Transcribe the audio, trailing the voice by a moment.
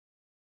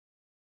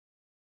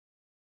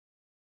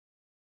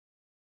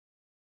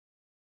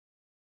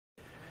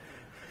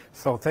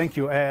So thank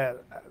you.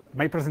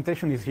 My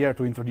presentation is here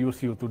to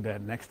introduce you to the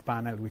next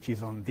panel, which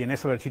is on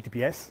DNS over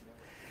HTTPS,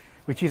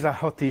 which is a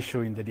hot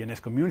issue in the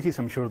DNS communities.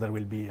 I'm sure there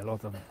will be a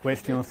lot of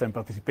questions and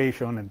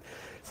participation. And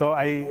so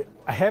I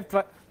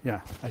have,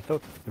 yeah, I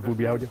thought it would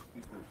be audio.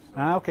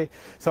 Okay.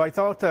 So I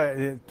thought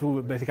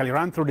to basically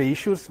run through the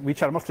issues,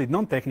 which are mostly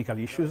non-technical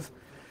issues.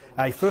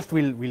 I first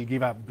will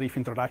give a brief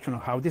introduction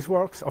of how this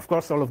works. Of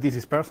course, all of this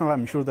is personal.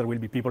 I'm sure there will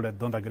be people that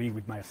don't agree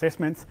with my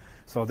assessments.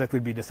 So that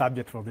will be the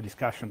subject for the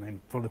discussion and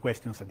for the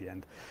questions at the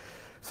end.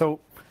 So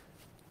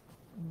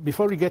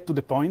before we get to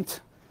the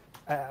point,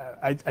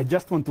 I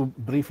just want to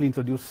briefly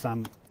introduce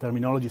some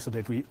terminology so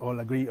that we all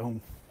agree on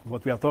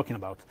what we are talking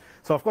about.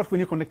 So of course, when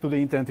you connect to the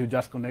internet, you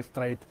just connect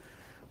straight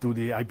to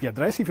the IP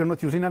address if you're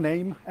not using a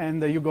name,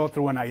 and you go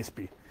through an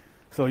ISP.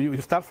 So you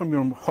start from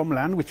your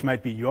homeland, which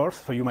might be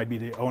yours. So you might be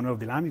the owner of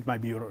the land. It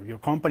might be your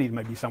company. It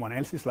might be someone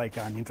else's, like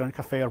an internet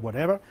cafe or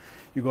whatever.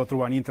 You go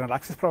through an internet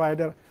access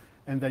provider,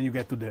 and then you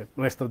get to the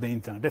rest of the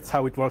internet. That's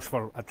how it works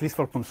for, at least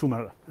for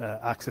consumer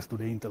access to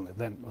the internet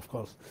then, of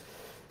course.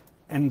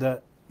 And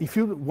if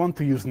you want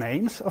to use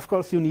names, of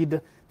course, you need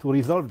to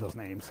resolve those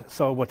names.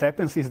 So what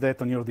happens is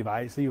that on your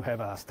device, you have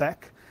a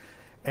stack.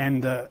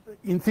 And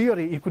in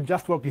theory, it could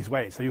just work this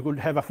way. So you could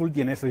have a full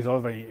DNS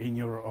resolver in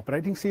your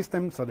operating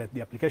system so that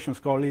the applications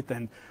call it,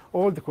 and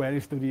all the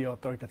queries to the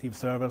authoritative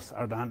servers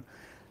are done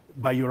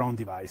by your own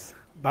device.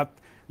 But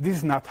this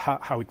is not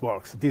how it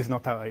works. This is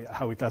not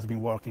how it has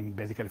been working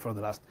basically for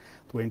the last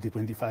 20,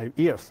 25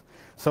 years.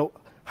 So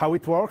how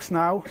it works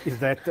now is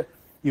that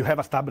you have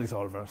a stub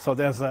resolver. So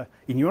there's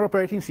in your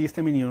operating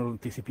system, in your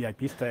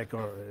TCP/IP stack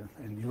or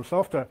in your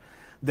software,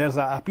 there's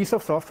a piece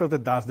of software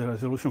that does the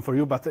resolution for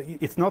you, but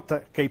it's not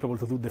capable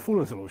to do the full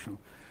resolution.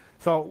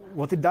 So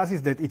what it does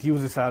is that it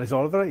uses a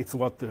resolver. It's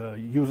what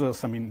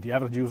users, I mean, the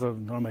average user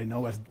normally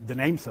know as the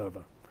name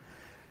server.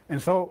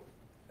 And so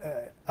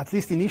at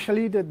least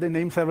initially, the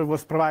name server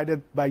was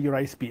provided by your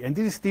ISP. And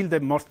this is still the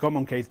most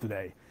common case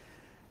today.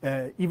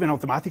 Even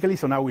automatically,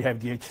 so now we have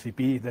the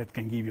HTTP that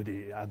can give you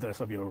the address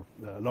of your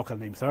local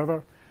name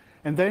server.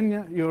 And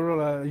then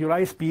your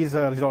ISP's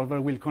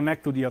resolver will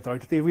connect to the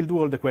authoritative, will do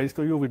all the queries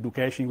to you, will do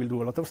caching, will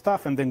do a lot of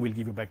stuff, and then will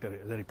give you back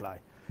the reply.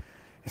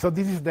 So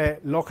this is the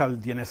local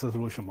DNS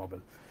resolution model.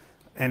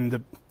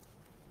 And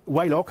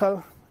why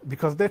local?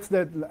 Because that's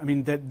the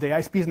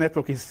ISP's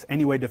network is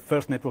anyway the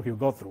first network you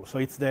go through. So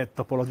it's the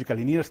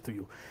topologically nearest to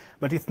you.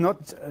 But it's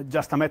not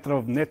just a matter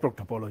of network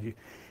topology.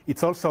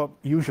 It's also,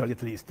 usually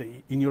at least,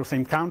 in your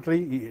same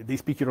country, they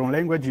speak your own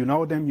language, you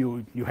know them,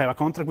 you have a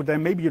contract with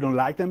them, maybe you don't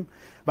like them,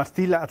 but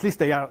still, at least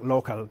they are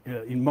local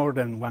in more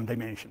than one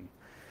dimension.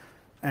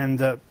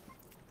 And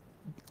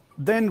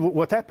then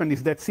what happened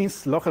is that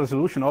since local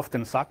resolution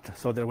often sucked,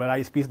 so there were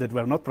ISPs that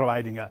were not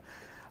providing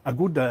a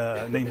good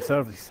name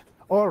service,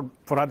 or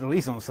for other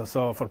reasons.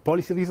 So for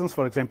policy reasons,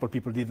 for example,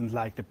 people didn't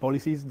like the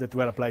policies that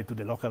were applied to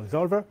the local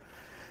resolver,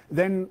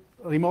 then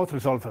remote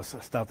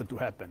resolvers started to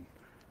happen.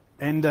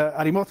 And a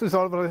remote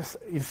resolver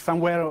is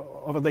somewhere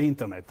over the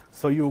internet.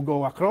 So you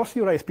go across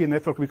your ISP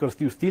network because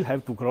you still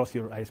have to cross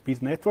your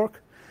ISP's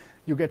network.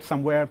 You get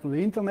somewhere to the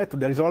internet, to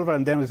the resolver,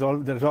 and then the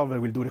resolver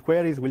will do the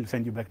queries, will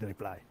send you back the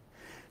reply.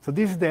 So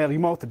this is the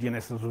remote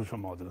DNS resolution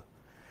model.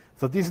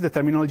 So this is the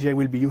terminology I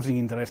will be using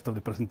in the rest of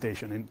the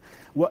presentation. And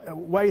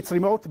why it's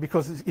remote?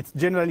 Because it's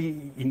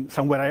generally in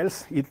somewhere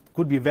else. It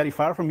could be very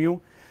far from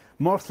you.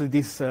 Mostly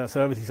these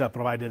services are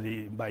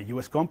provided by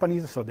US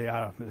companies, so they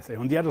are, let's say,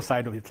 on the other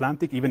side of the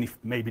Atlantic, even if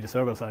maybe the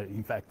servers are,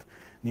 in fact,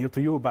 near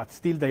to you, but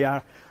still they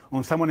are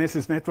on someone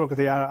else's network,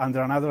 they are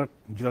under another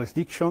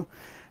jurisdiction.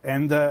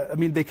 And I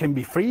mean, they can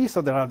be free,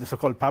 so there are the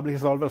so-called public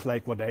resolvers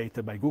like Code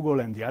 8 by Google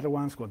and the other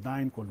ones, Code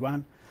 9, Code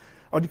 1.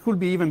 Or it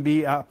could even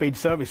be a paid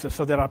service,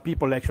 so there are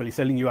people actually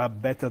selling you a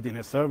better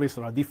DNS service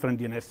or a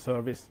different DNS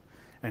service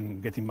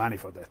and getting money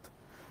for that.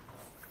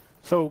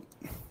 So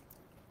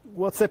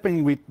what's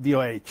happening with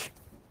DoH?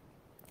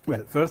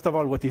 Well, first of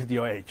all, what is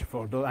DoH?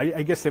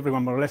 I guess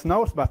everyone more or less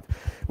knows, but,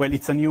 well,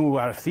 it's a new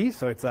RFC,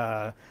 so it's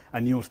a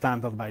new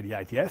standard by the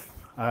ITF,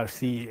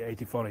 RFC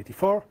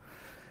 8484.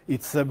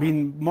 It's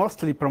been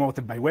mostly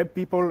promoted by web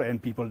people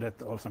and people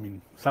that also, I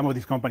mean, some of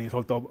these companies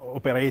also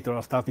operate or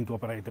are starting to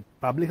operate the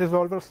public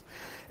resolvers.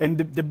 And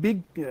the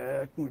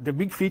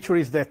big feature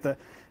is that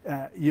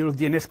your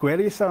DNS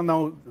queries are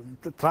now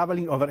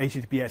traveling over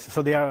HTTPS.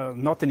 So they are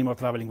not anymore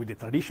traveling with the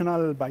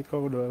traditional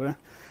bytecode.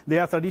 They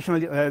are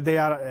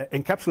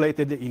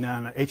encapsulated in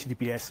an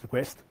HTTPS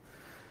request.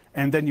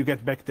 And then you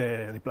get back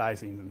the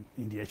replies in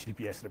the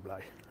HTTPS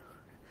reply.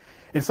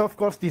 And so, of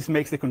course, this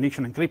makes the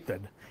connection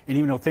encrypted and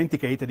even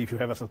authenticated. If you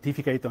have a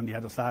certificate on the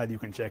other side, you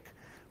can check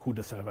who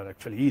the server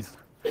actually is.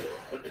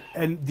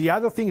 And the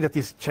other thing that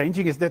is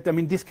changing is that, I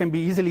mean, this can be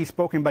easily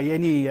spoken by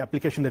any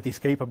application that is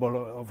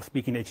capable of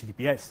speaking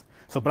HTTPS.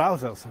 So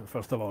browsers,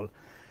 first of all,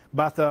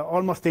 but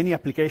almost any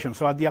application.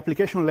 So at the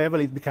application level,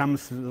 it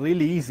becomes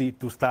really easy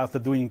to start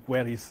doing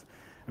queries,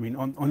 I mean,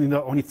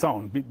 on its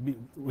own,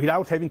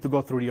 without having to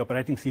go through the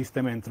operating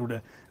system and through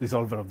the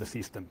resolver of the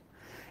system.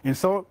 And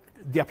so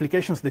the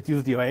applications that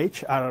use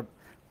DoH are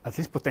at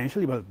least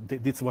potentially, well,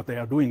 that's what they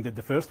are doing,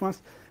 the first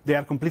ones, they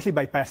are completely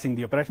bypassing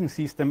the operating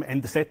system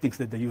and the settings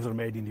that the user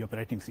made in the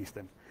operating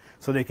system.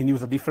 So they can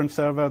use a different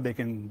server, they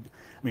can,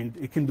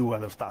 it can do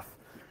other stuff.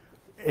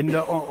 And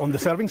on the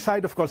serving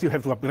side, of course, you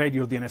have to upgrade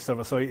your DNS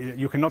server. So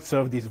you cannot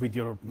serve this with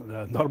your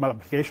normal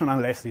application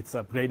unless it's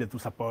upgraded to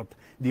support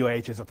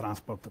DoH as a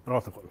transport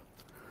protocol.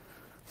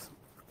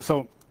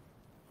 So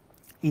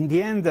in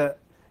the end,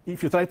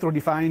 if you try to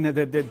define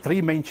the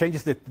three main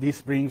changes that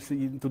this brings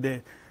into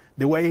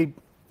the way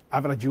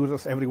average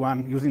users,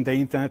 everyone using the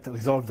internet,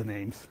 resolve the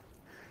names.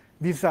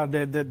 These are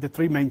the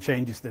three main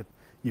changes that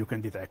you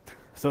can detect.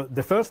 So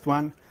the first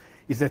one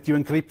is that you're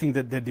encrypting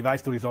the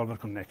device-to-resolver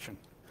connection.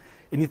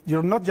 And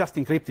you're not just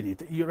encrypting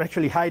it, you're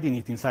actually hiding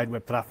it inside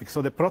web traffic.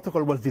 So the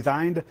protocol was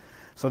designed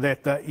so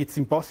that it's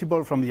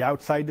impossible from the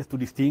outside to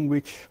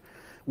distinguish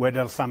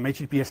whether some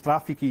HTTPS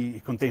traffic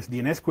contains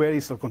DNS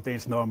queries or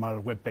contains normal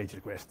web page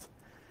requests.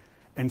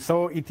 And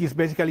so it is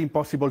basically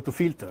impossible to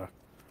filter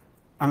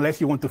unless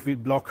you want to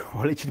block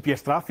all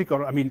HTTPS traffic,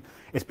 or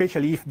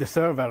especially if the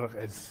server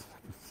is,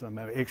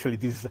 actually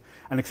this is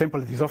an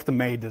example that is often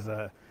made as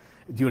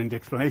during the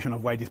explanation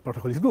of why this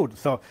protocol is good.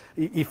 So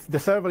if the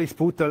server is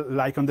put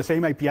like on the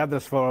same IP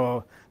address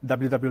for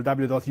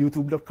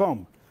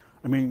www.youtube.com,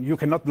 you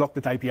cannot block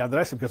that IP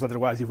address because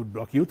otherwise you would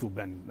block YouTube,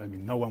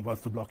 and no one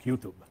wants to block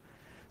YouTube.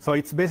 So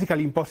it's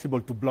basically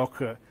impossible to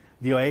block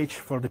DoH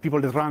for the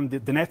people that run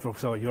the network,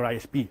 so your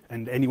ISP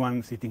and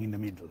anyone sitting in the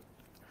middle.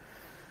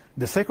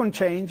 The second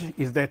change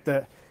is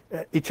that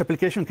each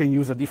application can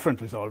use a different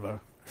resolver.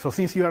 So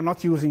since you are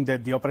not using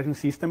the operating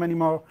system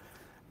anymore,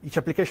 each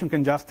application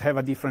can just have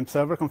a different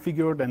server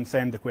configured and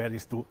send the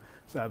queries to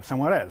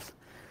somewhere else.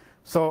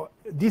 So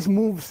this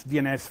moves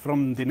DNS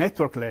from the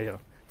network layer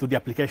to the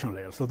application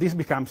layer. So this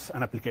becomes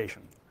an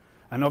application,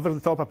 an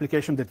over-the-top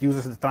application that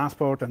uses the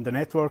transport and the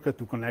network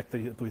to connect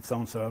to its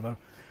own server.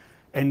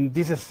 And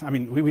this is,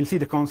 we will see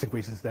the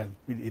consequences that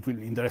it will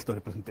in the rest of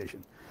the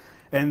presentation.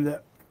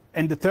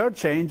 And the third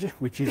change,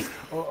 which is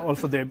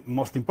also the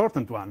most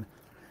important one,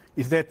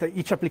 is that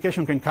each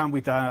application can come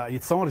with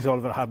its own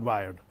resolver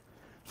hardwired.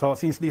 So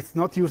since it's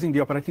not using the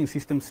operating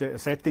system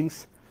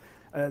settings,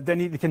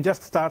 then it can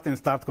just start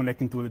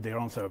connecting to their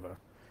own server.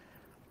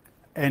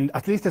 And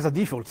at least as a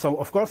default. So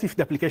of course, if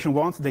the application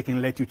wants, they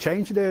can let you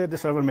change the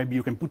server. Maybe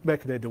you can put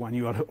back the one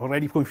you are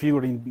already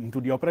configured into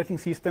the operating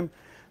system.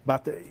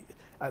 But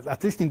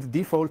at least in the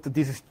default,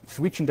 this is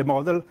switching the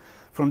model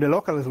from the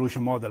local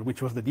resolution model,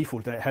 which was the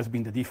default, has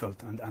been the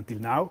default until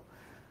now,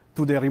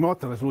 to the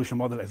remote resolution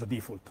model as a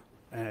default.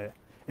 And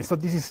so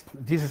this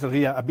is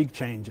really a big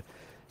change.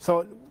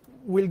 So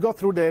we'll go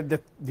through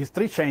these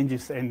three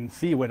changes and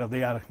see whether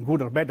they are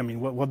good or bad.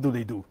 What do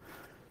they do?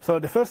 So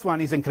the first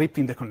one is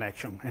encrypting the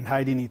connection and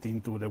hiding it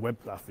into the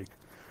web traffic.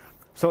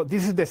 So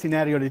this is the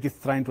scenario that it's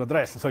trying to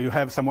address. So you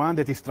have someone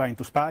that is trying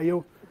to spy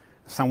you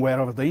somewhere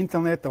over the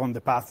internet on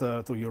the path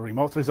to your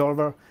remote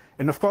resolver.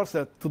 And of course,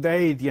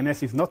 today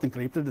DNS is not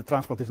encrypted, the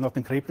transport is not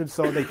encrypted,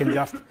 so they can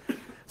just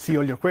see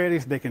all your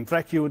queries, they can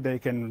track you, they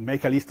can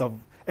make a list of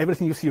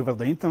everything you see over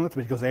the internet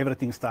because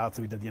everything starts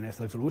with the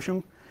DNS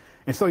resolution.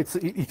 And so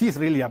it is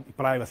really a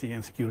privacy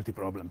and security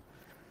problem.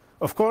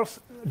 Of course,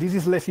 this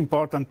is less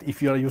important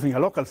if you are using a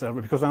local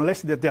server, because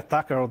unless the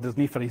attacker or the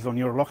sniffer is on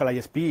your local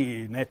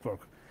ISP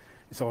network,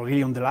 so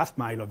really on the last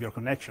mile of your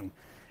connection,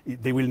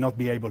 they will not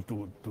be able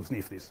to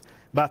sniff this.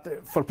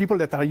 But for people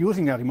that are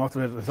using a remote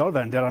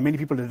resolver, and there are many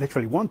people that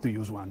actually want to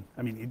use one,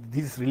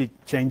 this really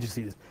changes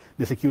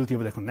the security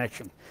of the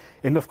connection.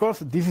 And of course,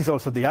 this is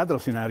also the other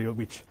scenario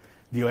which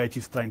DoH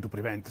is trying to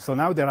prevent. So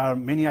now there are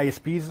many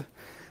ISPs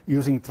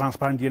using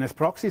transparent DNS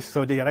proxies.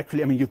 So they are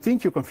actually, you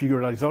think you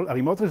configure a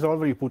remote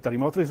resolver, you put a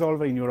remote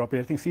resolver in your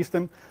operating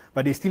system,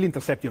 but they still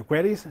intercept your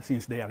queries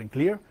since they are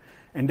unclear,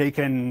 and they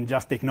can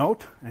just take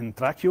note and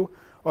track you,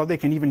 or they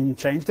can even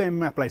change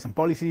them, apply some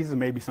policies,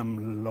 maybe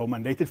some low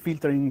mandated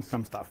filtering,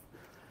 some stuff.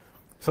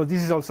 So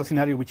this is also a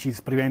scenario which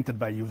is prevented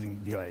by using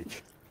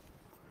DoH.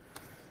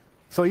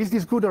 So is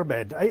this good or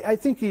bad? I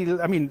think,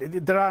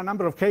 there are a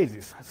number of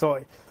cases. So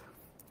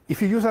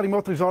if you use a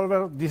remote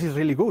resolver, this is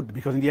really good,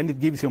 because in the end it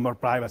gives you more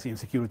privacy and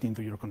security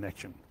into your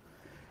connection.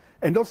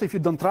 And also if you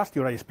don't trust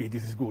your ISP,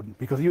 this is good,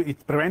 because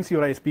it prevents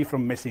your ISP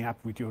from messing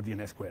up with your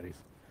DNS queries.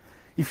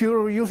 If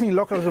you're using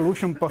local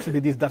resolution,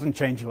 possibly this doesn't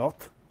change a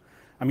lot.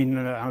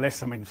 Unless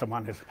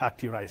someone has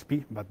hacked your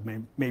ISP, but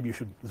maybe you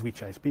should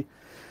switch ISP.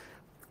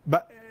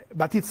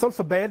 But it's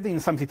also bad in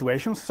some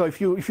situations. So if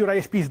your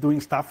ISP is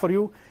doing stuff for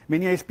you,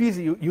 many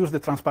ISPs use the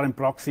transparent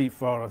proxy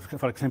for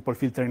example,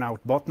 filtering out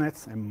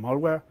botnets and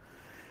malware,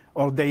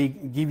 or they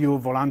give you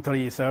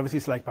voluntary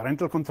services like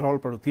parental control,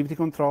 productivity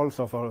control,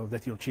 so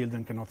that your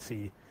children cannot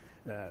see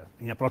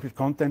inappropriate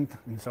content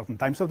in certain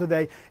times of the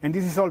day. And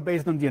this is all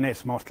based on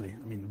DNS mostly,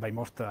 by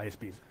most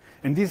ISPs.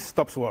 And this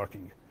stops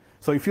working.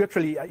 So if you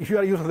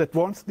are a user that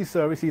wants these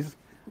services,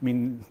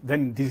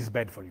 then this is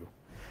bad for you.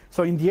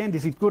 So in the end,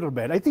 is it good or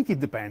bad? I think it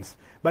depends.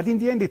 But in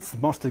the end, it's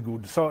mostly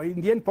good. So in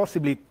the end,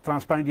 possibly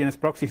transparent DNS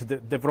proxy is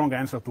the wrong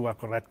answer to a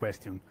correct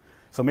question.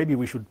 So maybe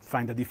we should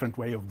find a different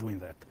way of doing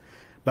that.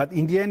 But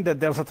in the end,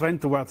 there's a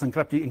trend towards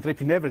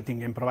encrypting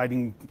everything and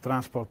providing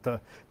transport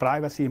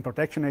privacy and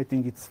protection. I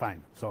think it's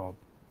fine. So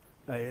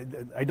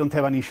I don't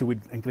have an issue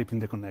with encrypting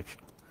the connection.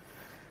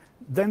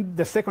 Then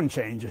the second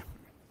change,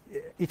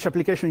 each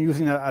application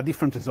using a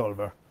different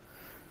resolver.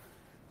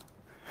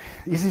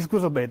 Is this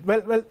good or bad?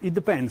 Well, it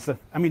depends.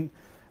 I mean,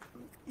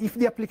 if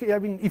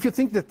you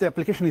think that the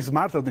application is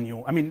smarter than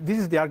you, I mean, this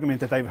is the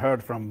argument that I've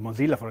heard from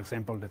Mozilla, for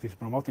example, that is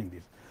promoting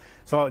this.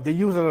 So the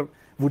user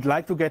would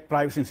like to get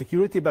privacy and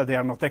security, but they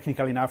are not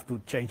technical enough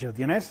to change the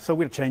DNS, so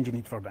we're changing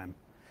it for them.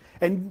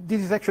 And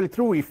this is actually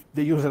true if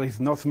the user is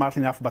not smart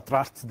enough but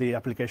trusts the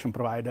application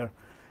provider,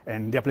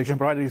 and the application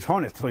provider is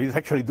honest, so he's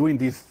actually doing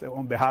this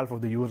on behalf of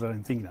the user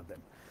and thinking of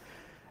them.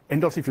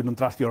 And also if you don't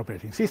trust your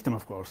operating system,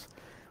 of course.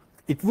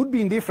 It would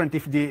be indifferent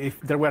if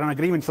there were an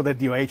agreement so that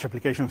DoH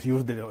applications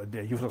use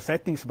the user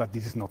settings, but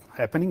this is not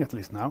happening, at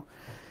least now.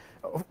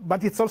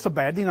 But it's also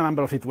bad in a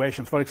number of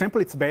situations. For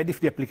example, it's bad if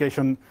the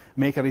application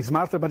maker is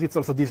smarter, but it's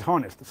also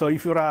dishonest. So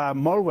if you're a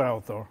malware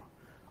author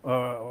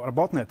or a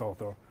botnet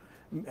author,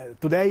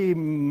 today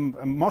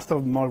most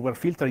of malware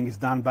filtering is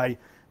done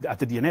at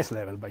the DNS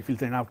level, by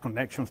filtering out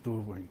connections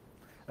to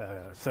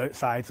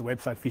sites,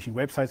 websites, phishing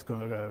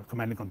websites,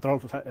 command and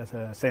control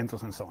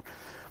centers, and so on.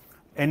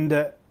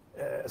 And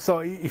so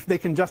if they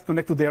can just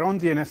connect to their own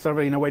DNS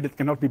server in a way that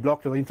cannot be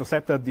blocked or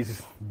intercepted, this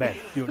is bad.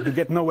 You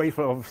get no way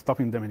of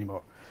stopping them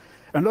anymore.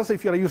 And also,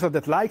 if you're a user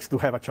that likes to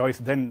have a choice,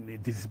 then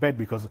this is bad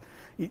because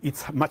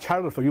it's much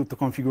harder for you to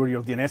configure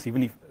your DNS,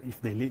 even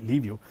if they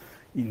leave you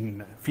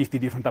in 50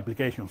 different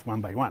applications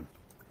one by one.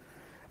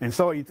 And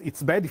so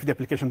it's bad if the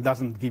application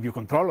doesn't give you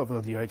control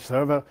over the DoH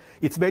server.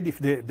 It's bad if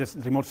the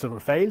remote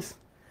server fails,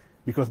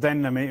 because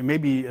then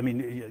maybe, I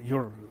mean,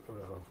 your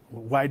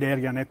wide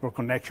area network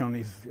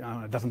connection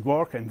doesn't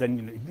work, and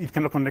then it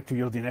cannot connect to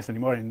your DNS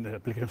anymore, and the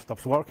application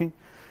stops working.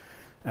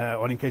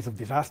 Or in case of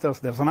disasters,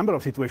 there's a number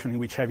of situations in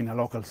which having a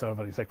local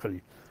server is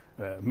actually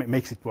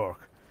makes it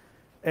work.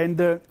 And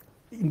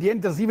in the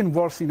end, there's even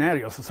worse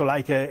scenarios. So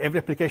like every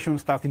application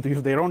starting to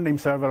use their own name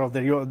server or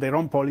their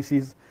own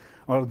policies,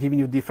 or giving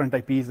you different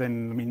IPs,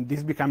 and I mean,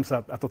 this becomes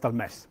a total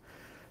mess.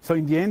 So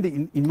in the end,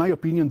 in my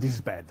opinion, this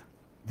is bad.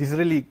 This is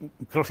really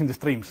crossing the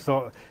streams.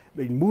 So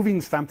moving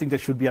something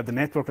that should be at the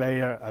network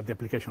layer at the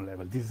application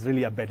level, this is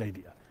really a bad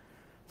idea.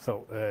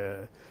 So.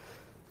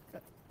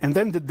 And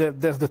then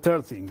there's the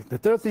third thing. The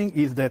third thing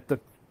is that,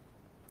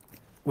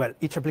 well,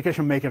 each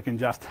application maker can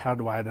just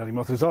hardwire a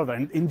remote resolver.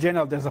 And in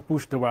general, there's a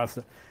push towards,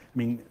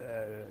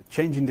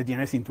 changing the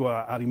DNS into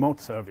a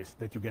remote service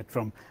that you get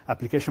from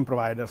application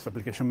providers,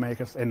 application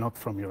makers, and not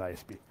from your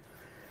ISP.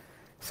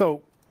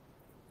 So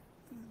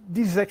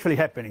this is actually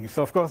happening.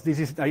 So of course, this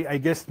is, I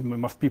guess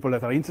most people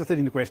that are interested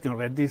in the question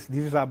read this.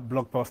 This is a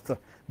blog post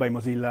by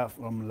Mozilla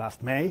from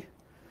last May,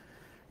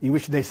 in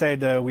which they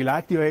said, we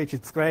like DoH,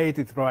 it's great,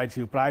 it provides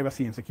you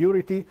privacy and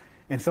security,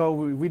 and so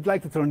we'd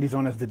like to turn this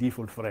on as the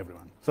default for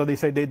everyone. So they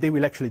said they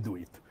will actually do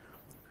it.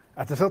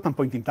 At a certain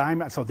point in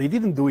time, so they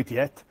didn't do it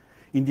yet.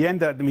 In the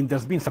end, I mean,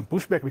 there's been some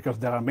pushback because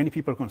there are many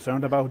people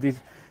concerned about this.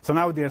 So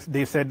now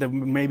they said that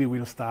maybe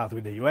we'll start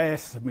with the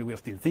US, we're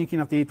still thinking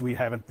of it, we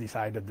haven't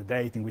decided the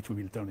date in which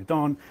we will turn it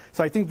on.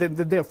 So I think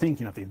that they're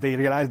thinking of it. They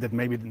realize that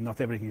maybe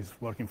not everything is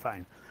working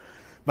fine.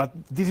 But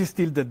this is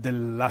still the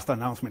last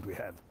announcement we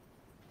have,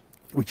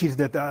 which is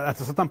that at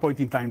a certain point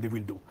in time they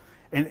will do.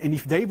 And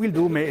if they will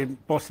do,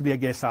 possibly I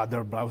guess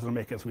other browser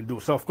makers will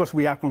do. So of course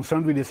we are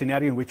concerned with the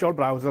scenario in which all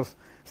browsers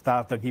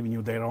start giving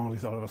you their own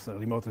resolvers,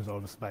 remote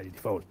resolvers by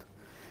default,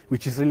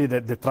 which is really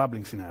the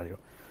troubling scenario.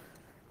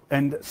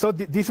 And so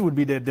this would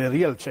be the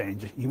real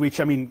change, in which,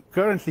 I mean,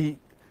 currently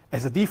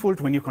as a default,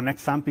 when you connect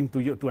something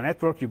to a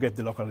network, you get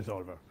the local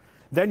resolver.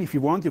 Then if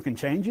you want, you can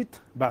change it,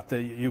 but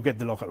you get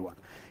the local one.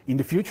 In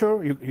the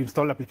future, you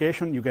install the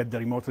application, you get the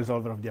remote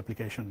resolver of the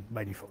application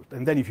by default.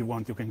 And then if you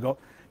want, you can go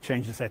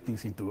change the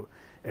settings into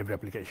every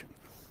application.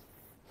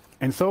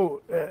 And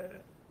so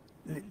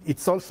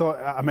it's also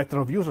a matter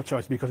of user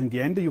choice, because in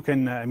the end, you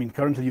can,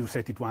 currently you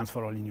set it once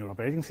for all in your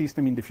operating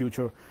system. In the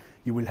future,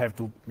 you will have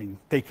to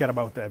take care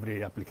about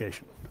every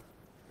application.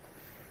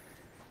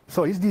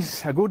 So is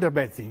this a good or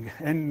bad thing?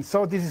 And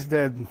so this is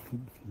the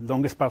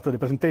longest part of the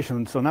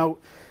presentation. So now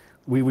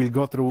we will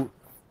go through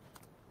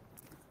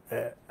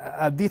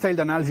a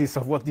detailed analysis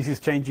of what this is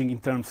changing in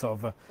terms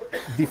of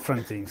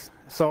different things.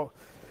 So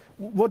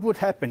what would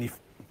happen if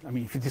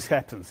this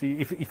happens?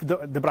 If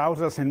the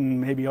browsers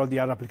and maybe all the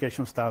other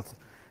applications start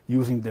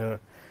using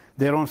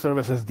their own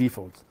servers as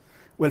default?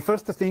 Well,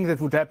 first the thing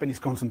that would happen is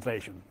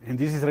concentration. And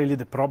this is really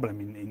the problem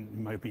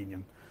in my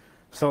opinion.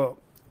 So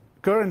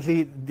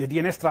currently, the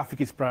DNS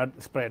traffic is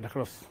spread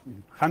across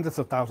hundreds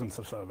of thousands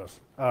of servers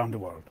around the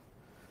world.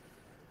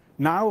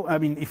 Now,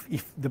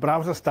 if the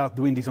browsers start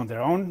doing this on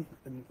their own,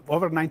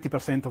 over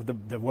 90%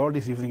 of the world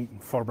is using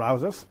 4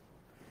 browsers,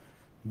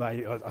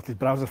 at least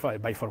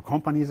browsers by 4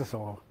 companies,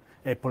 so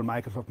Apple,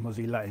 Microsoft,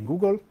 Mozilla, and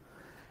Google,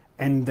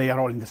 and they are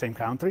all in the same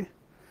country.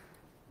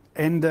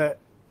 And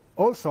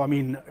also,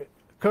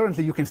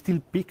 currently you can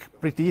still pick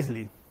pretty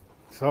easily.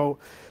 So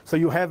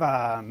you have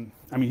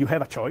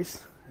a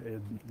choice.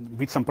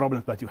 with some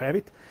problems, but you have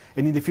it.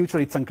 And in the future,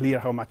 it's unclear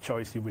how much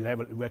choice you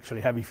will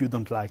actually have if you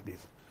don't like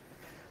this.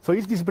 So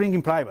is this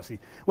bringing privacy?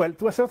 Well,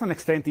 to a certain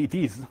extent, it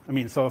is. I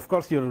mean, so of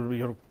course,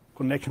 your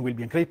connection will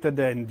be encrypted,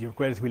 and your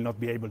queries will not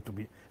be able to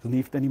be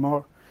sniffed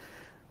anymore.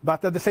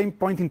 But at the same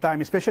point in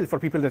time, especially for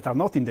people that are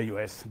not in the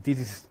US, this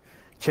is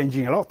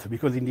changing a lot,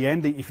 because in the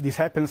end, if this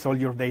happens, all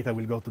your data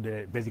will go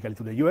to basically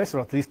to the US,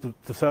 or at least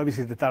to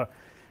services that are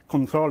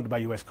controlled by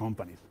US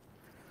companies.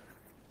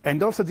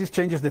 And also this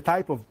changes the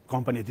type of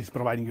company that is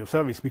providing your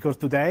service, because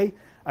today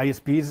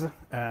ISPs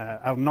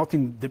are not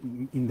in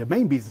the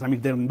main business. I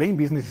mean, their main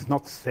business is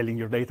not selling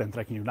your data and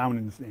tracking you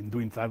down and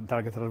doing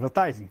targeted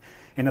advertising.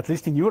 And at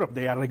least in Europe,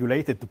 they are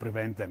regulated to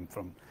prevent them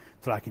from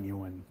tracking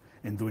you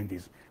and doing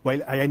this.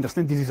 Well, I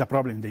understand this is a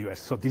problem in the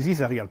US, so this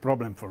is a real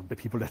problem for the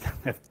people that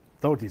have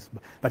thought this.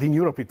 But in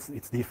Europe,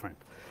 it's different.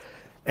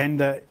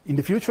 And in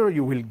the future,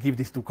 you will give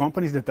this to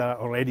companies that are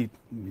already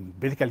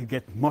basically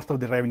get most of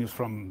the revenues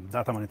from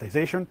data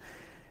monetization.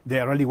 They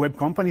are already web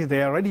companies.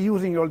 They are already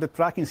using all the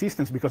tracking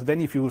systems, because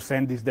then if you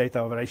send this data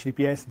over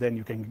HTTPS, then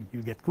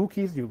you get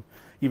cookies,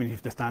 even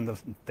if the standard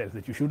tells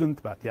that you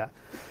shouldn't, but yeah.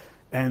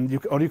 And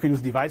or you can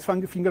use device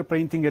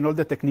fingerprinting and all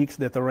the techniques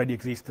that already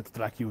exist to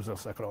track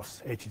users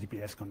across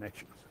HTTPS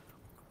connections.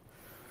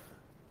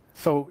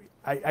 So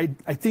I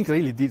think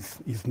really this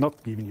is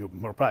not giving you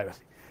more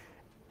privacy.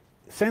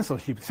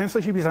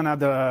 Censorship is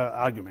another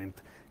argument.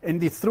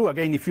 And it's true,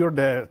 again, if you're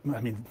the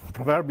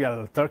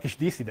proverbial Turkish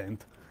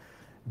dissident,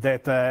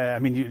 that,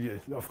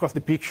 of course, the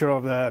picture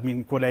of,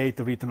 Quad 8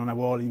 written on a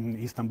wall in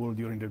Istanbul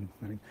during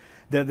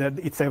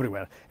it's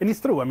everywhere. And it's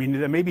true. I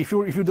mean, maybe if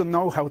you don't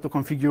know how to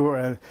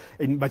configure,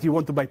 but you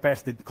want to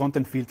bypass the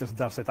content filters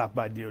that are set up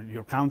by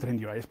your country and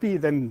your ISP,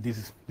 then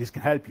this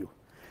can help you.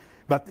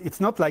 But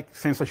it's not like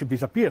censorship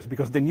disappears,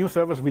 because the new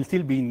servers will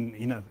still be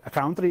in a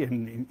country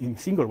and in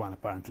single one,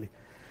 apparently.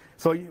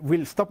 So you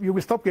will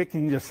stop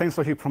getting the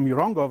censorship from your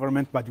own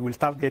government, but you will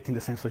start getting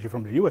the censorship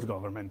from the US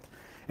government.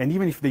 And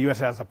even if the US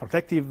has a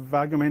protective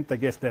argument, I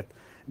guess that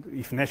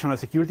if national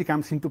security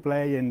comes into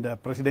play and the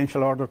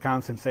presidential order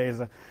comes and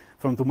says,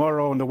 from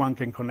tomorrow no one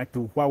can connect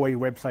to Huawei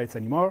websites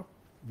anymore,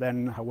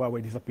 then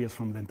Huawei disappears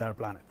from the entire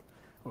planet,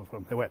 or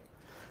from the web.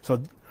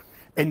 So,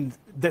 and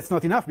that's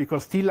not enough,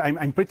 because still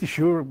I'm pretty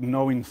sure,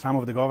 knowing some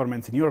of the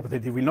governments in Europe,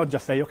 that they will not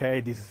just say,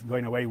 okay, this is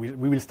going away,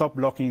 we will stop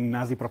blocking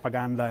Nazi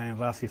propaganda and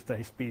racist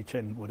hate speech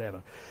and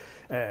whatever.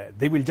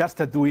 They will just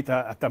do it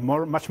at a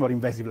much more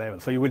invasive level.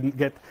 So you will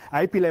get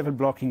IP level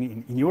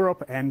blocking in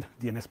Europe and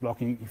DNS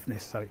blocking, if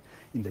necessary,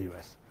 in the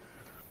US.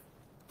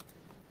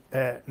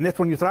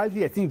 Network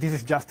neutrality, I think this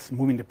is just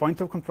moving the point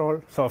of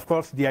control. So of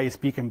course, the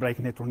ISP can break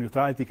network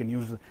neutrality, can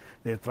use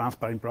the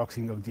transparent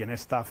proxying of DNS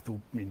stuff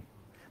to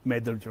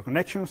meddle your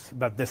connections,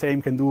 but the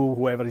same can do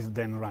whoever is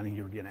then running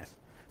your DNS.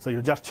 So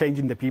you're just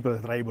changing the people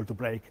that are able to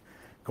break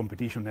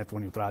competition,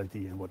 network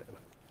neutrality, and whatever.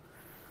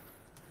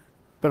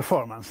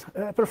 Performance.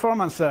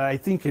 I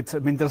think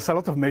there's a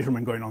lot of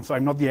measurement going on, so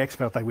I'm not the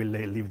expert. I will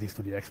leave this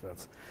to the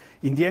experts.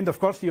 In the end, of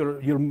course,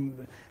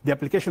 the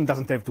application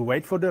doesn't have to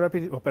wait for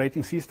the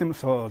operating system,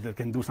 so they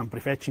can do some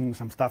prefetching,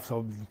 some stuff, so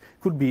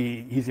it could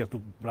be easier to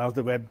browse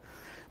the web.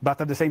 But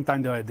at the same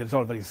time, the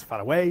resolver is far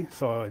away,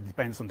 so it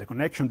depends on the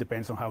connection,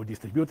 depends on how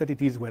distributed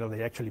it is, whether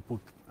they actually put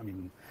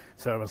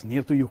servers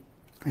near to you,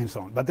 and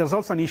so on. But there's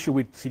also an issue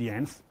with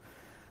CDNs,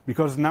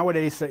 because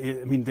nowadays,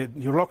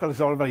 your local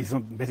resolver is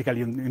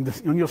basically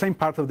on your same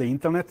part of the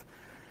internet,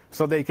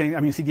 so they can,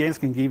 CDNs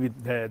can give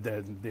it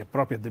the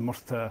appropriate,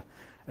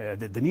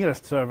 the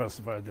nearest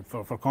servers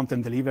for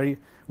content delivery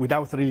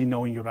without really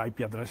knowing your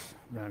IP address,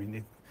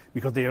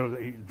 because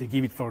they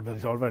give it for the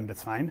resolver, and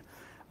that's fine.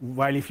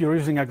 While if you're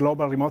using a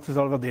global remote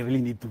resolver, they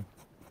really need to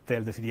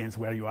tell the CDNs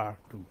where you are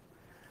to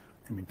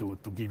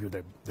give you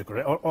the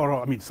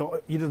correct,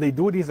 so either they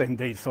do this and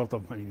they sort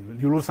of,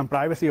 you lose some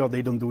privacy, or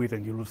they don't do it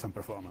and you lose some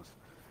performance.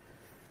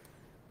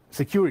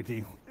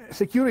 Security,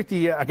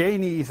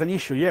 again, is an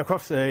issue. Yeah, of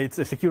course, it's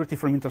a security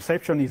from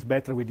interception is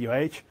better with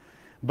DoH,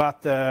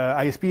 but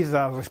ISPs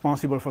are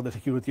responsible for the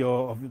security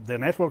of the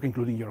network,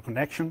 including your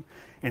connection,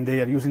 and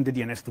they are using the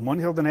DNS to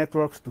monitor the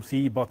networks, to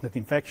see botnet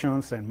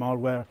infections and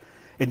malware,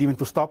 and even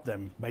to stop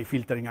them by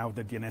filtering out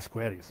the DNS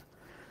queries.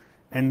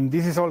 And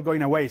this is all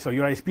going away, so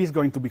your ISP is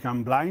going to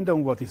become blind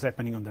on what is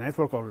happening on the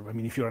network, or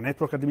if you're a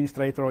network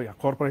administrator or a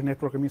corporate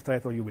network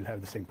administrator, you will have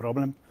the same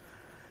problem.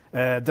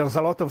 There's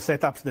a lot of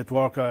setups that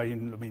work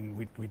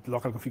with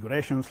local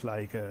configurations,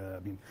 like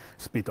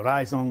split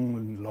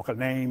horizon, local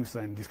names,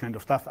 and this kind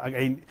of stuff.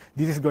 Again,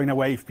 this is going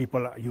away if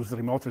people use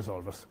remote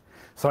resolvers.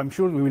 So I'm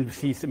sure we will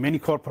see many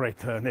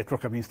corporate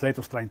network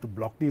administrators trying to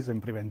block this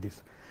and prevent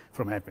this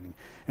from happening.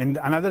 And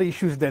another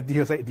issue is that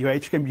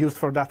DoH can be used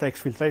for data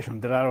exfiltration.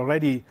 There are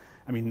already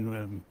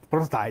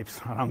prototypes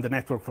around the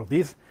network for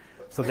this,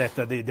 so that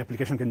the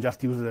application can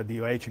just use the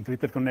DoH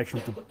encrypted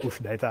connection to push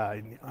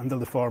data under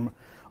the form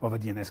of a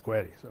DNS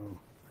query. So,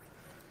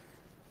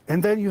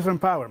 and then user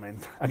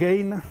empowerment.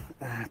 Again,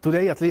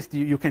 today at least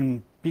you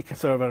can pick a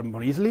server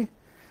more easily,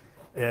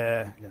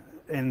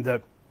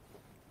 and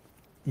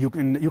you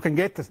can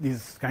get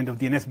these kind of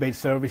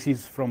DNS-based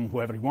services from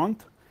whoever you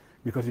want,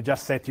 because you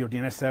just set your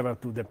DNS server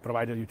to the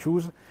provider you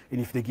choose, and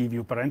if they give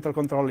you parental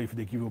control, if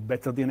they give you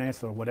better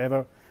DNS or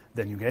whatever,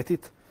 then you get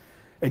it.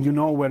 And you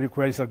know where your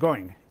queries are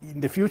going. In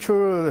the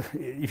future,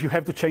 if you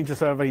have to change the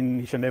server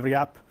in each and every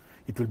app,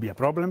 it will be a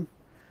problem.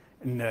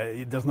 And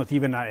there's not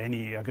even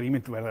any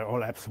agreement whether all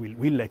apps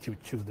will let you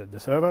choose the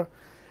server.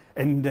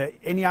 And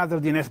any other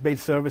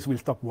DNS-based service will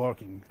stop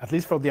working, at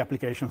least for the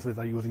applications that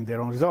are using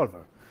their own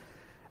resolver.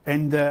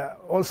 And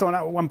also,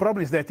 one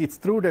problem is that it's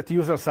true that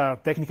users are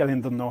technical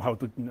and don't know how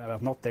to,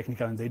 not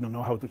technical and they don't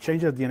know how to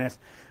change their DNS,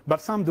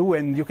 but some do,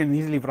 and you can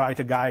easily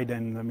write a guide.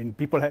 And I mean,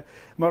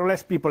 more or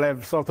less people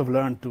have sort of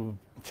learned to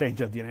change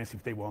their DNS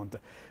if they want.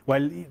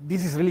 Well,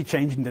 this is really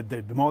changing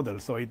the model.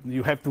 So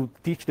you have to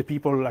teach the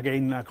people,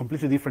 again, a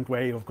completely different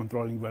way of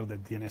controlling where the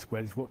DNS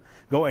queries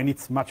go, and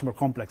it's much more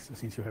complex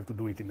since you have to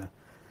do it in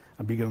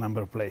a bigger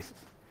number of places.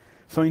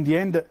 So in the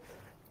end,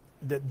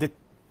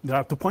 there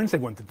are 2 points I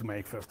wanted to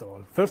make, first of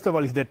all. First of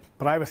all is that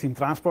privacy in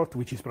transport,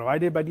 which is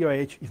provided by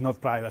DoH, is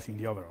not privacy in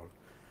the overall.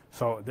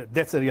 So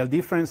that's a real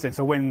difference. And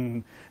so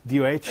when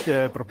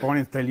DoH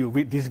proponents tell you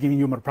this is giving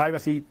you more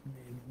privacy,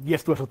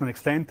 yes, to a certain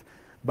extent,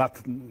 but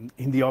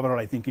in the overall,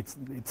 I think it's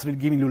really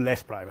giving you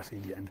less privacy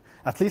in the end,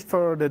 at least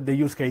for the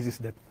use cases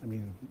that, I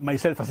mean,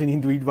 myself as an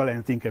individual, and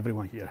I think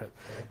everyone here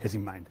has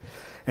in mind.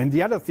 And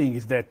the other thing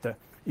is that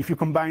if you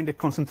combine the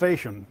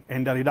concentration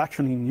and the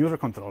reduction in user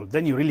control,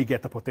 then you really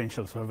get a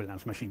potential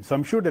surveillance machine. So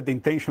I'm sure that the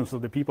intentions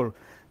of the people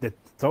that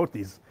thought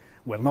this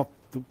were not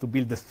to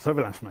build the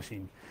surveillance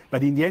machine.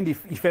 But in the end,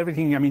 if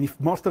everything, I mean, if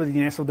most of the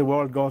DNS of the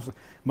world goes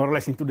more or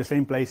less into the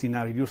same place in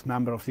a reduced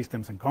number of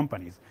systems and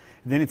companies,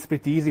 then it's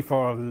pretty easy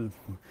for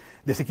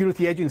the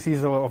security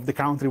agencies of the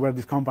country where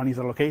these companies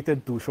are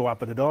located to show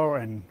up at the door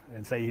and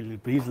say,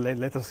 please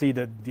let us see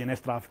the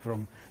DNS traffic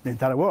from the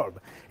entire world.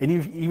 And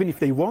even if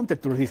they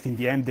wanted to resist in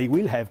the end, they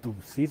will have to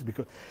cease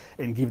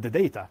and give the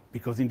data,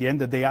 because in the end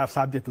they are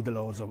subject to the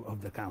laws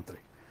of the country.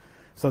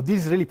 So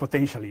this is really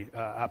potentially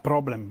a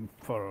problem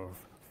for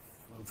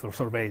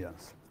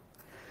surveillance.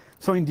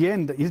 So in the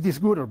end, is this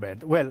good or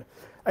bad? Well,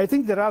 I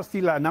think there are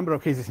still a number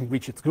of cases in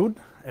which it's good.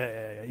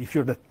 If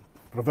you're the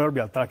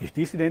proverbial Turkish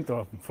dissident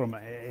or from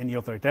any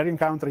authoritarian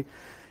country,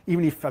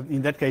 even if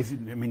in that case,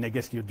 I mean, I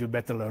guess you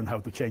better learn how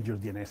to change your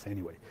DNS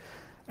anyway.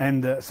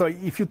 And so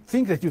if you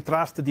think that you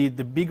trust the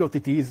big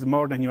OTTs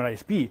more than your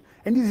ISP,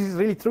 and this is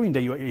really true in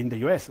the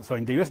US. So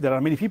in the US, there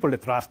are many people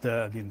that trust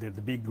the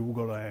big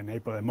Google and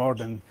Apple more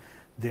than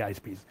the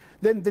ISPs.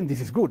 Then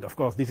this is good, of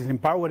course. This is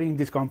empowering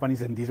these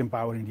companies and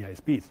disempowering the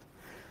ISPs.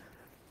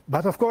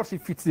 But of course,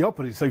 if it's the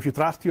opposite, so if you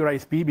trust your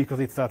ISP because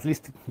it's at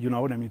least, you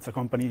know them, it's a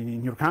company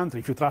in your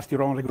country, if you trust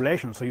your own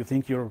regulation, so you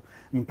think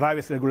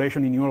privacy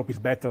regulation in Europe is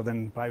better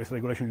than privacy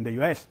regulation in the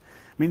US,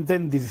 I mean,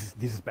 then this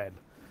is bad.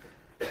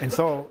 And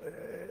so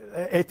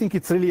I think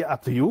it's really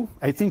up to you.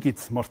 I think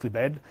it's mostly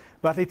bad,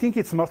 but I think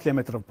it's mostly a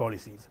matter of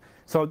policies.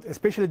 So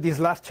especially these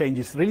last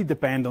changes really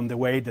depend on the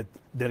way that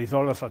the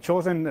resolvers are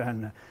chosen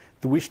and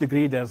to which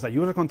degree there's a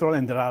user control,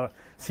 and there are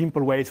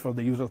simple ways for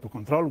the user to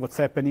control what's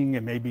happening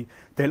and maybe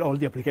tell all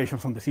the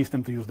applications on the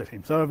system to use the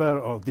same server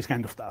or this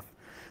kind of stuff.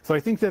 So I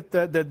think that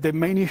the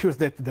main issue is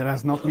that there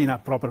has not been a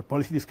proper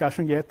policy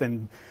discussion yet,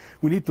 and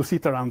we need to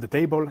sit around the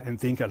table and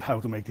think of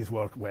how to make this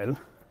work well.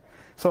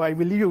 So I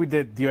will leave you with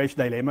the DoH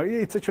dilemma.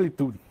 It's actually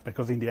two,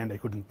 because in the end I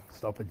couldn't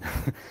stop it.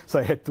 So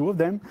I had two of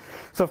them.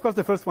 So of course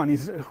the first one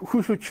is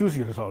who should choose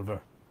your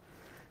resolver?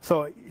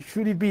 So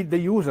should it be the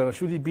user?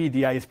 Should it be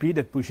the ISP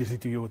that pushes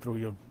it to you through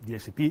your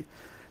DHCP?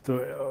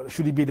 So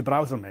should it be the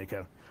browser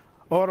maker?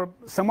 Or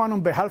someone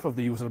on behalf of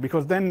the user?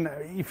 Because then,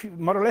 if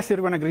more or less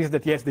everyone agrees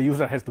that yes, the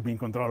user has to be in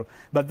control.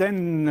 But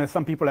then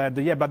some people add,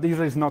 yeah, but the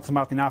user is not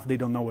smart enough, they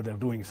don't know what they're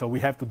doing, so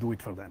we have to do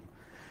it for them.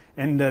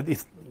 And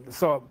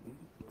so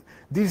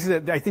this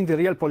is, I think, the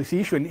real policy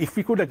issue. And if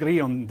we could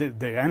agree on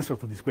the answer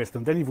to this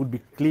question, then it would be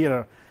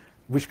clearer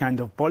which kind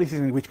of policies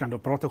and which kind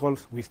of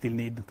protocols we still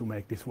need to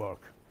make this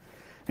work.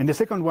 And the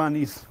second one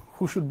is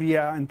who should be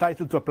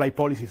entitled to apply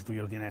policies to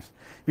your DNS.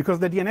 Because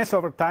the DNS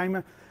over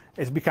time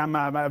has become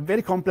a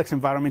very complex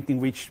environment in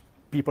which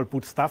people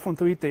put stuff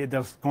onto it.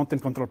 There's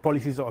content control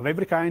policies of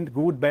every kind,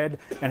 good, bad,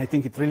 and I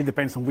think it really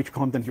depends on which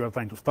content you are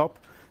trying to stop.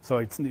 So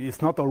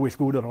it's not always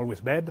good or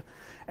always bad.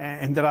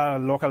 And there are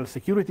local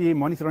security,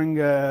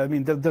 monitoring, I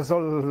mean, there's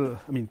all,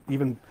 I mean,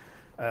 even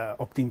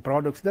opt-in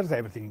products, there's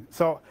everything.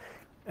 So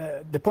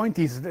the point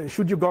is,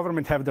 should your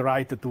government have the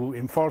right to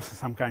enforce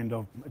some kind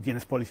of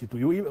DNS policy to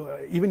you,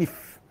 even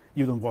if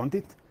you don't want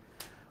it?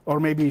 Or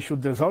maybe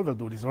should the resolver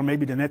do this? Or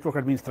maybe the network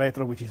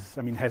administrator, which is,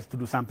 I mean, has to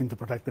do something to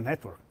protect the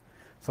network.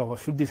 So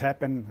should this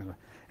happen?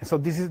 And so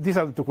these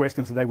are the two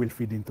questions that I will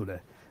feed into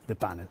the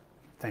panel.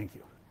 Thank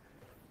you.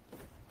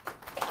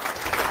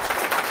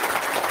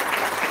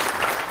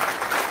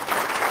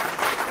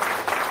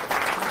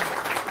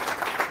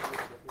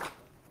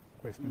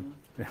 Question?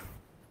 Yeah.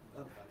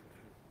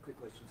 Quick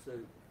question.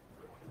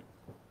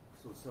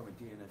 So summary,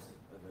 DNS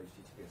over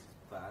HTTPS is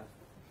bad.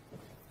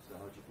 So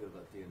how do you feel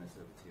about DNS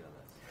over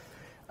TLS?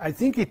 I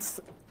think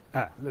it's,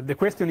 the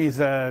question is,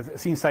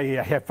 since I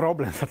have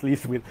problems at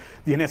least with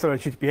DNS over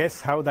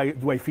HTTPS, how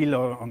do I feel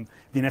on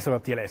DNS over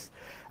TLS?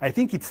 I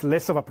think it's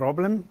less of a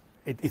problem.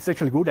 It's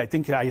actually good. I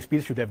think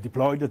ISPs should have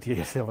deployed the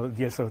DNS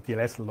over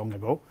TLS long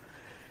ago,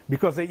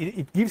 because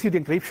it gives you the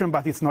encryption,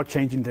 but it's not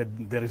changing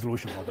the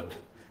resolution model.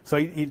 So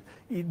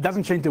it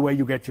doesn't change the way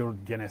you get your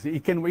DNS.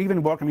 It can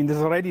even work. I mean, there's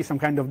already some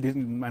kind of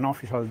an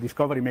official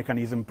discovery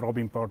mechanism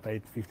probing port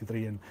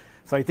 853, and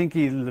so I think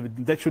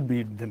that should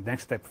be the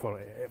next step for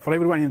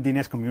everyone in the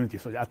DNS community.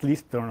 So at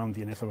least turn on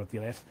DNS over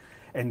TLS,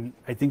 and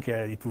I think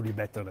it will be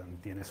better than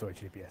DNS over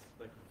HTTPS.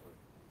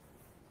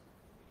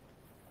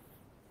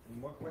 Any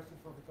more questions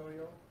for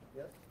Vittorio?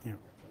 Yes? Yeah.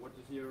 What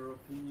is your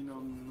opinion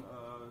on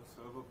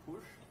server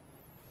push?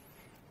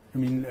 I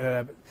mean,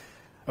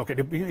 okay,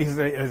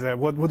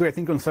 what do I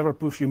think on server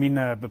push? You mean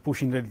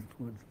pushing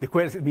the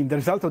queries, I mean the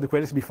result of the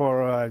queries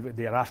before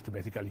they are asked,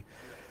 basically.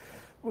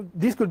 Well,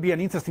 this could be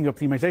an interesting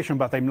optimization,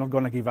 but I'm not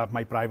going to give up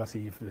my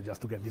privacy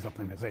just to get this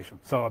optimization.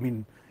 So, I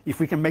mean, if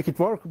we can make it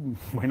work,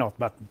 why not?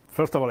 But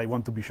first of all, I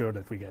want to be sure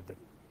that we get it.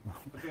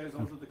 But there is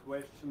also the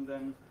question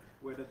then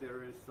whether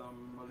there is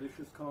some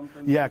malicious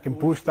content. Yeah, I can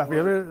push stuff.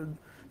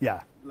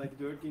 Yeah. Like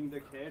dirtying the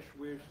cache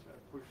with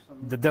push some.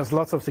 There's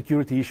lots of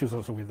security issues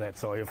also with that.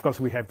 So, of course,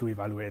 we have to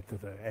evaluate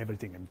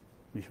everything and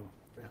be sure.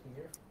 The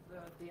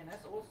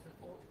DNS also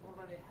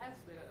already has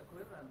the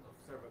equivalent of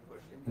server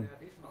push in the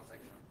additional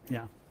section.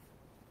 Yeah.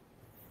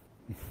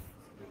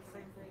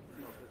 Same thing.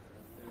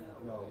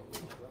 No.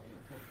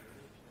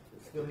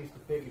 It still needs to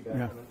piggyback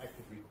on an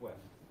active request.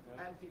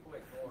 And people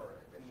ignore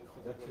it.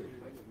 That's it.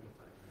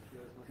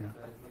 Yeah.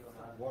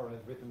 Warren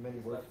has written many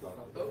words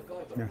about it. Oh,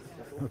 God.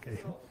 Yeah. Okay.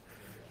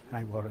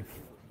 Hi, Warren.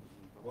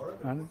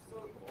 Warren?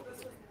 So this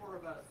is more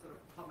of a sort of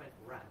comment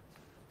rant.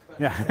 But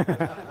Yeah.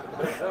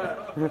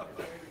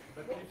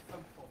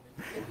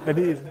 It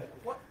is.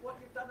 What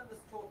you've done in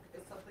this talk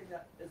is something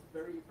that is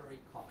very, very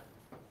common,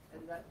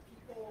 and that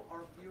people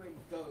are viewing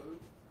DoH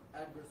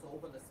and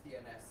resolverless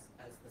DNS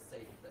as the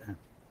same thing.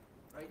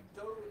 Right?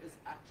 DoH is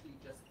actually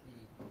just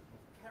the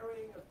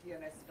carrying of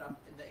DNS stuff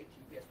in the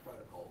HTTPS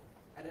protocol,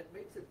 and it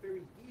makes it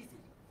very easy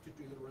to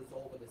do the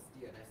resolverless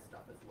DNS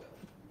stuff as well.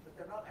 But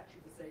they're not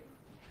actually the same.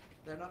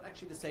 They're not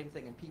actually the same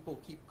thing, and people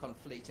keep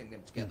conflating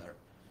them together.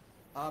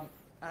 And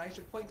I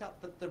should point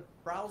out that the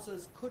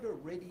browsers could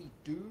already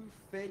do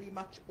fairly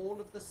much all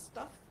of this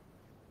stuff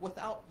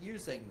without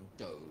using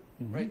DoH,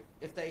 right?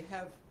 If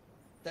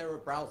they're a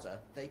browser,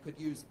 they could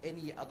use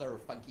any other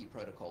funky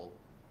protocol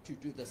to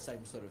do the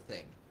same sort of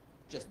thing.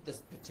 Just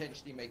this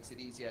potentially makes it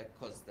easier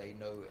because they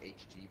know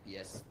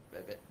HTTPS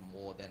a bit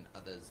more than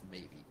others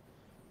maybe.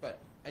 But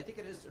I think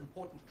it is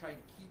important to try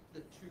and keep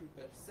the two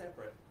bits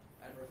separate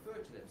and refer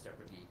to them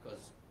separately,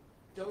 because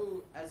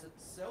DoH as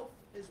itself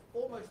is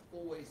almost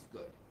always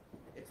good.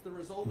 It's the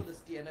resolverless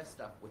DNS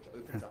stuff which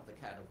opens up the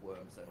can of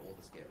worms and all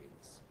the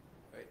scariness.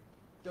 Right?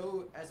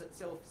 DoH as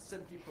itself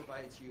simply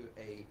provides you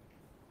a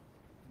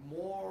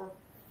more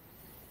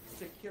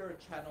secure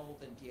channel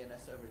than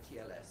DNS over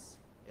TLS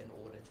in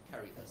order to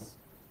carry this,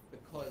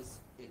 because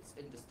it's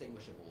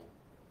indistinguishable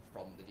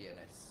from the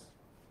DNS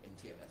in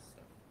TLS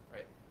stuff.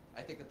 Right?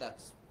 I think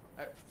that's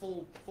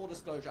full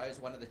disclosure. I was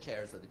one of the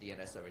chairs of the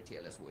DNS over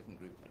TLS working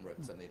group and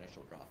wrote some of the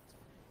initial drafts.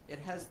 It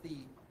has the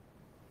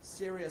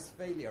serious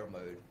failure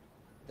mode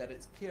that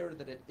it's clear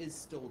that it is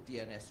still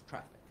DNS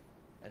traffic,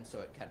 and so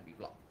it can be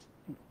blocked.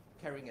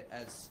 Carrying it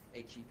as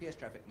HTTPS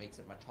traffic makes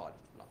it much harder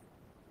to block.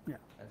 Yeah.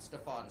 And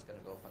Stefan's going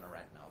to go off on a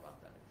rant now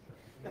about that.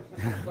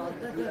 So I'm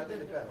going to do that in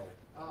the panel.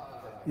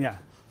 Yeah.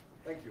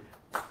 Thank you.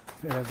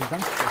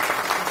 Bedankt.